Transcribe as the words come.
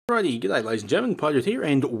Righty, g'day ladies and gentlemen, Piedudeaus here,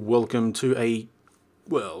 and welcome to a,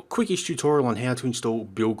 well, quickish tutorial on how to install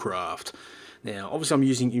BuildCraft. Now, obviously I'm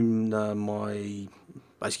using in my,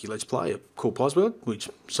 basically Let's Play, called Piedudeaus, which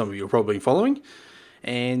some of you are probably following,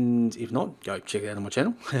 and if not, go check it out on my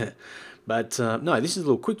channel. But no, this is a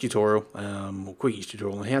little quick tutorial, or quickish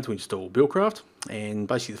tutorial on how to install BuildCraft, and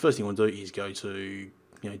basically the first thing you want to do is go to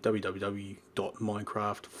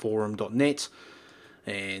www.minecraftforum.net,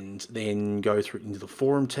 and then go through into the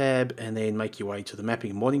forum tab, and then make your way to the mapping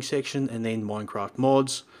and modding section, and then Minecraft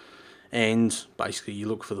mods, and basically you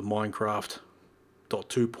look for the Minecraft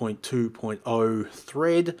 2.2.0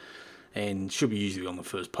 thread, and should be usually on the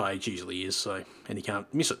first page, usually is, so, and you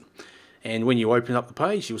can't miss it. And when you open up the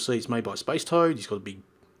page, you'll see it's made by Space Toad. He's got a big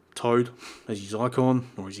toad as his icon,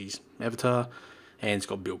 or as his avatar, and it's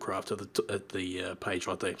got BuildCraft at the page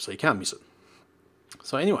right there, so you can't miss it.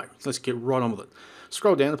 So anyway, let's get right on with it.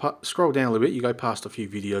 Scroll down a little bit, you go past a few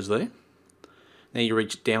videos there. Now you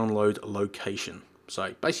reach download location.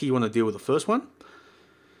 So basically you want to deal with the first one.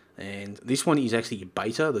 And this one is actually a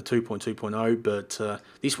beta, the 2.2.0, but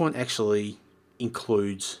this one actually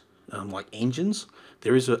includes like engines.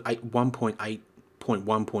 There is a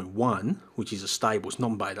 1.8.1.1, which is a stable, it's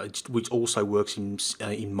not beta, which also works in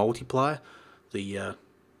multiplayer. The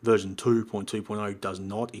version 2.2.0 does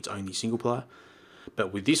not, it's only single player.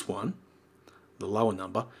 But with this one, the lower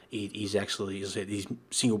number, it is actually, as I said, it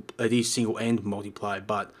is single and multiplayer,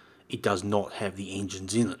 but it does not have the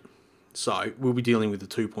engines in it. So we'll be dealing with the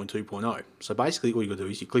 2.2.0. So basically all you got to do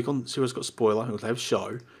is you click on, see where it's got spoiler, it'll have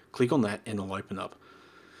show, click on that and it'll open up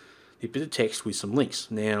a bit of text with some links.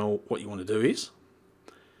 Now what you want to do is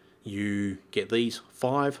you get these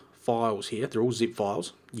 5 files here, they're all zip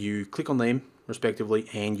files, you click on them respectively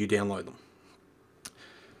and you download them.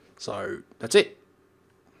 So that's it.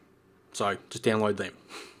 So just download them.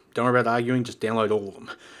 Don't worry about arguing, just download all of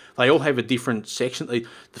them. They all have a different section. The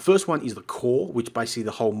first one is the core, which basically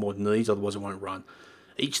the whole mod needs, otherwise it won't run.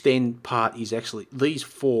 Each then part is actually, these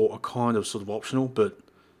 4 are kind of sort of optional, but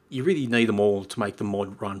you really need them all to make the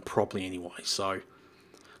mod run properly anyway. So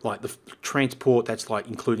like the transport, that's like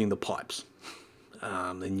including the pipes.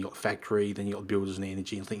 Then you got factory, then you got builders and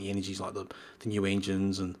energy. I think the energy is like the new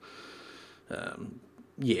engines and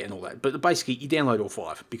yeah, and all that. But basically, you download all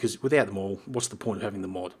 5, because without them all, what's the point of having the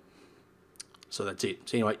mod? So that's it.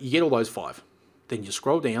 So anyway, you get all those 5. Then you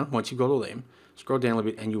scroll down, once you've got all them, scroll down a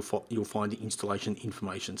little bit and you'll find the installation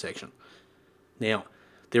information section. Now,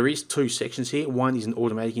 there is 2 sections here. One is an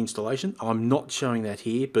automatic installation. I'm not showing that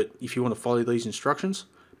here, but if you want to follow these instructions,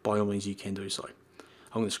 by all means you can do so.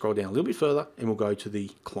 I'm going to scroll down a little bit further and we'll go to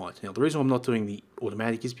the client. Now, the reason I'm not doing the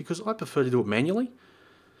automatic is because I prefer to do it manually.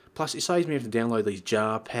 Plus, it saves me having to download these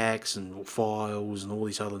jar packs and files and all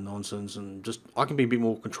this other nonsense, and just I can be a bit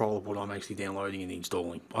more control of what I'm actually downloading and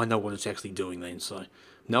installing. I know what it's actually doing then. So,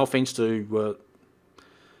 no offense to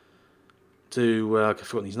I've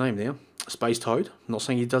forgotten his name now, Space Toad. I'm not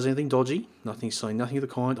saying he does anything dodgy. Saying nothing of the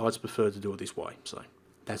kind. I just prefer to do it this way. So,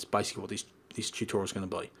 that's basically what this tutorial is going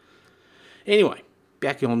to be. Anyway,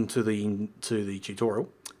 back on to the tutorial.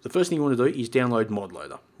 The first thing you want to do is download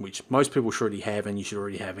ModLoader, which most people should already have and you should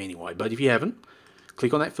already have anyway. But if you haven't,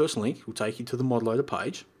 click on that first link. It will take you to the ModLoader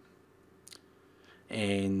page.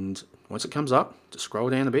 And once it comes up, just scroll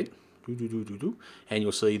down a bit, and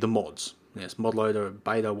you'll see the mods. Now it's ModLoader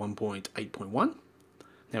Beta 1.8.1.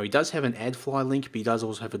 Now he does have an AdFly link, but he does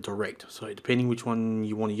also have a direct. So depending which one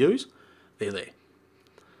you want to use, they're there.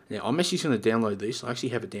 Now I'm actually going to download this. I actually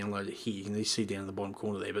have it downloaded here. You can see down in the bottom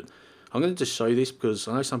corner there, but I'm going to just show you this because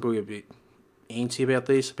I know some people are a bit antsy about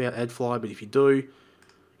this, about AdFly, but if you do,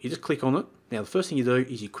 you just click on it. Now the first thing you do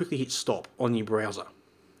is you quickly hit stop on your browser.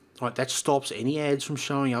 Right, that stops any ads from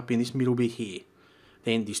showing up in this middle bit here.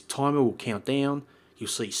 Then this timer will count down, you'll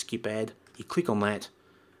see skip ad, you click on that,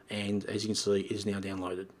 and as you can see, it is now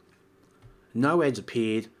downloaded. No ads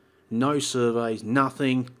appeared, no surveys,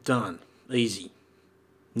 nothing, done. Easy.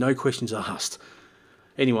 No questions asked.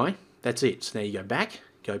 Anyway, that's it. So now you go back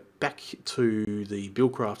to the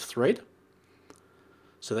BuildCraft thread.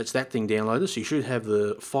 So that's that thing downloaded. So you should have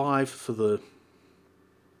the 5 for the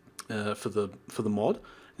mod.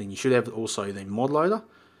 Then you should have also the ModLoader.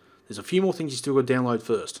 There's a few more things you still got to download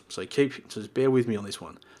first. So just bear with me on this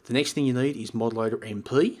one. The next thing you need is ModLoader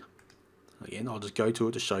MP. Again, I'll just go to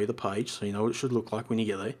it to show you the page so you know what it should look like when you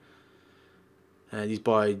get there. It is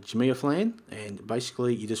by Jamia Flan, and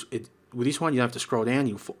basically with this one you don't have to scroll down.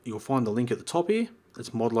 You'll find the link at the top here. It's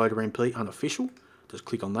ModLoader MP unofficial. Just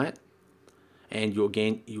click on that, and you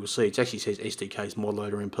will see it actually says SDK's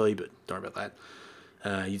ModLoader MP, but don't worry about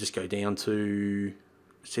that. You just go down to,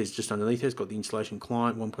 it says just underneath it, it's got the installation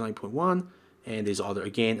client 1.8.1. and there's either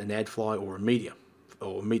again an add file or a media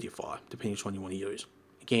file, depending which one you want to use.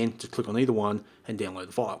 Again, just click on either one and download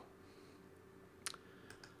the file.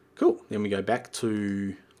 Cool. Then we go back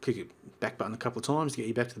to click the back button a couple of times to get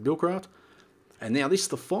you back to the BuildCraft. And now this is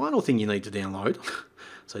the final thing you need to download.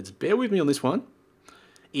 So just bear with me on this one.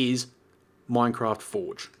 Is Minecraft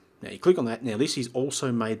Forge. Now you click on that. Now this is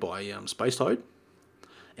also made by Space Toad,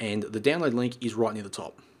 and the download link is right near the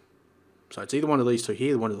top. So it's either one of these two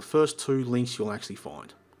here, one of the first two links you'll actually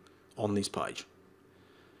find on this page.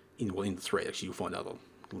 In the thread, actually, you'll find other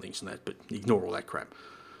links and that, but ignore all that crap.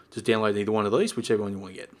 Just download either one of these, whichever one you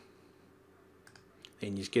want to get.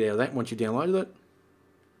 Then you just get out of that. Once you've downloaded it,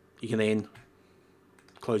 you can then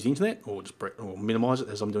close the internet or just minimize it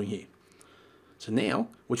as I'm doing here. So now,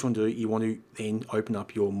 what you want to do, you want to then open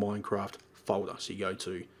up your Minecraft folder. So you go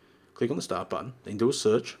to, click on the start button, then do a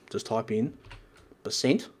search. Just type in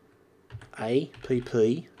 %,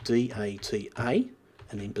 APPDATA,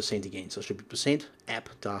 and then % again. So it should be %app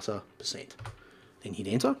data %. Then hit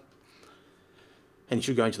enter. And you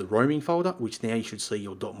should go into the roaming folder, which now you should see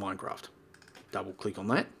your .minecraft. Double click on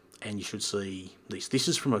that, and you should see this. This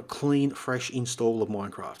is from a clean, fresh install of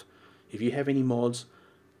Minecraft. If you have any mods,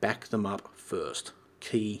 back them up first.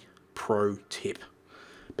 Key pro tip.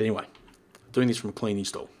 But anyway, doing this from a clean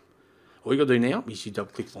install. All you got to do now is you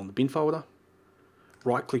double click on the bin folder,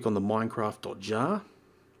 right click on the minecraft.jar,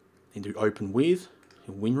 and do open with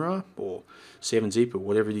WinRAR or 7-zip or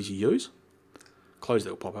whatever it is you use. Close that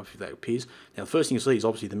will pop up if that appears. Now the first thing you see is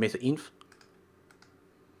obviously the meta-inf.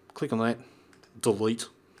 Click on that, delete,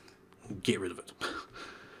 get rid of it.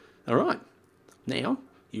 Alright, now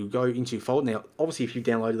you go into your folder. Now obviously if you've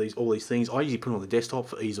downloaded all these things, I usually put them on the desktop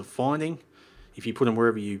for ease of finding. If you put them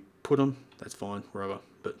wherever you put them, that's fine, wherever,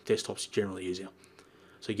 but desktop's generally easier.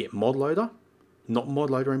 So you get mod loader, not mod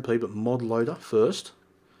loader MP, but mod loader first.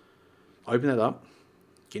 Open that up.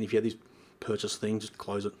 Again, if you have this purchase thing, just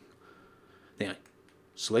close it. Now,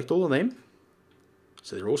 select all of them,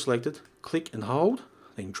 so they're all selected, click and hold,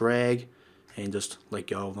 then drag and just let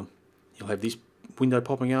go of them. You'll have this window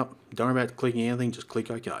popping up. Don't worry about clicking anything, just click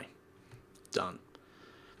OK. Done.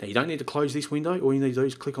 Now you don't need to close this window. All you need to do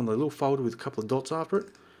is click on the little folder with a couple of dots after it.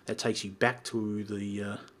 That takes you back to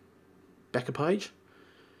the backer page.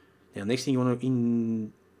 Now next thing you want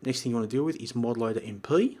to deal with is mod loader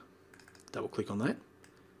MP. Double click on that.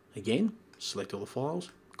 Again, select all the files,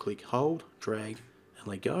 click hold, drag and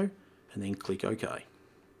let go, and then click OK.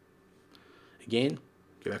 Again,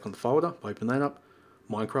 go back on the folder, open that up,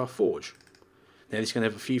 Minecraft Forge. Now this is going to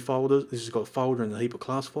have a few folders. This has got a folder and a heap of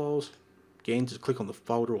class files. Again, just click on the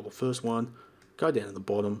folder or the first one, go down to the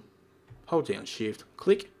bottom, hold down shift,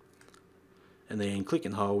 click, and then click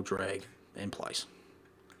and hold, drag and place.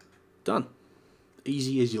 Done.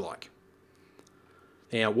 Easy as you like.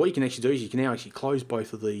 Now what you can actually do is you can now actually close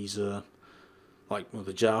both of these, the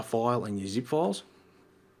jar file and your zip files.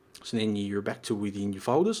 So then you're back to within your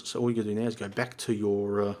folders. So all you got to do now is go back to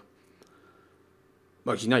your,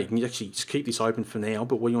 well, you know, you can actually just keep this open for now,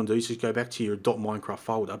 but what you want to do is just go back to your .minecraft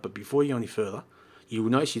folder. But before you go any further, you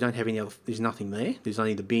will notice you don't have any other, there's nothing there. There's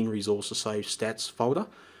only the bin, resources, save, stats folder.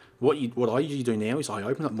 What I usually do now is I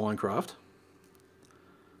open up Minecraft,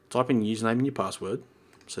 type in your username and your password,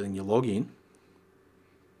 so then you log in,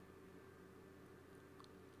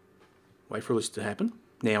 wait for this to happen.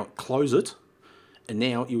 Now close it, and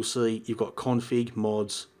now you'll see you've got config,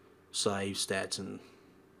 mods, save, stats, and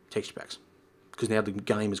texture packs. Because now the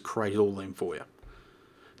game has created all of them for you.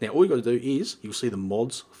 Now all you've got to do is, you'll see the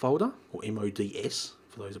mods folder, or MODS,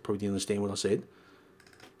 for those that probably didn't understand what I said.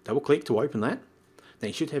 Double click to open that. Now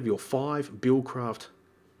you should have your 5 BuildCraft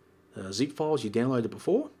zip files you downloaded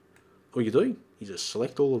before. All you do is just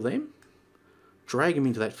select all of them, drag them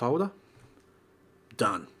into that folder,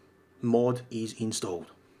 done. Mod is installed.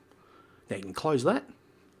 Now you can close that,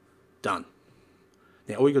 done.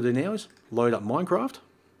 Now all you got to do now is load up Minecraft,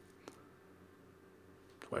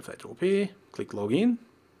 wait for that to appear, click login,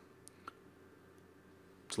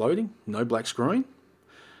 it's loading, no black screen,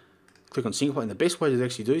 click on single player, and the best way to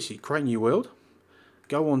actually do this is create new world,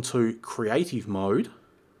 go on to creative mode,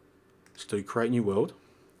 let's do create new world.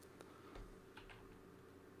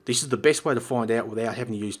 This is the best way to find out without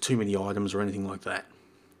having to use too many items or anything like that.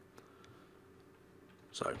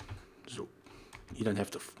 So you don't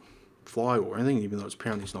have to fly or anything, even though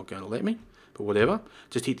apparently it's not going to let me, but whatever.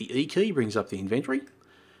 Just hit the E key, brings up the inventory,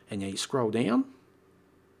 and now you scroll down,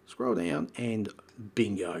 and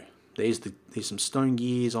bingo. There's some stone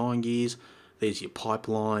gears, iron gears, there's your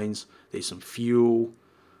pipelines, there's some fuel,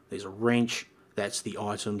 there's a wrench. That's the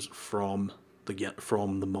items from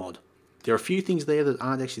the mod. There are a few things there that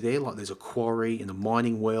aren't actually there, like there's a quarry and a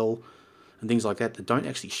mining well, and things like that don't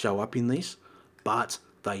actually show up in this, but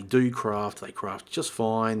they do craft. They craft just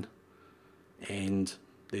fine, and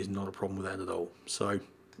there's not a problem with that at all. So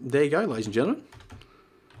there you go, ladies and gentlemen.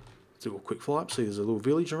 Let's do a quick fly up. See, there's a little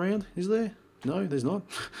village around. Is there? No, there's not.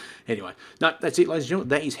 Anyway, no, that's it, ladies and gentlemen.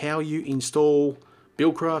 That is how you install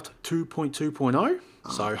BuildCraft 2.2.0.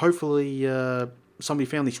 So hopefully somebody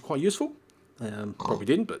found this quite useful. Probably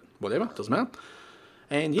didn't, but whatever, doesn't matter.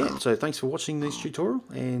 And yeah, so thanks for watching this tutorial,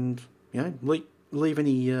 and you know, leave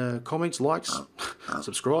any comments, likes,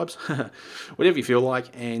 subscribes, whatever you feel like.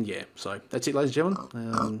 And yeah, so that's it, ladies and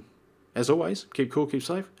gentlemen. As always, keep cool, keep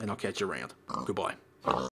safe, and I'll catch you around. Goodbye.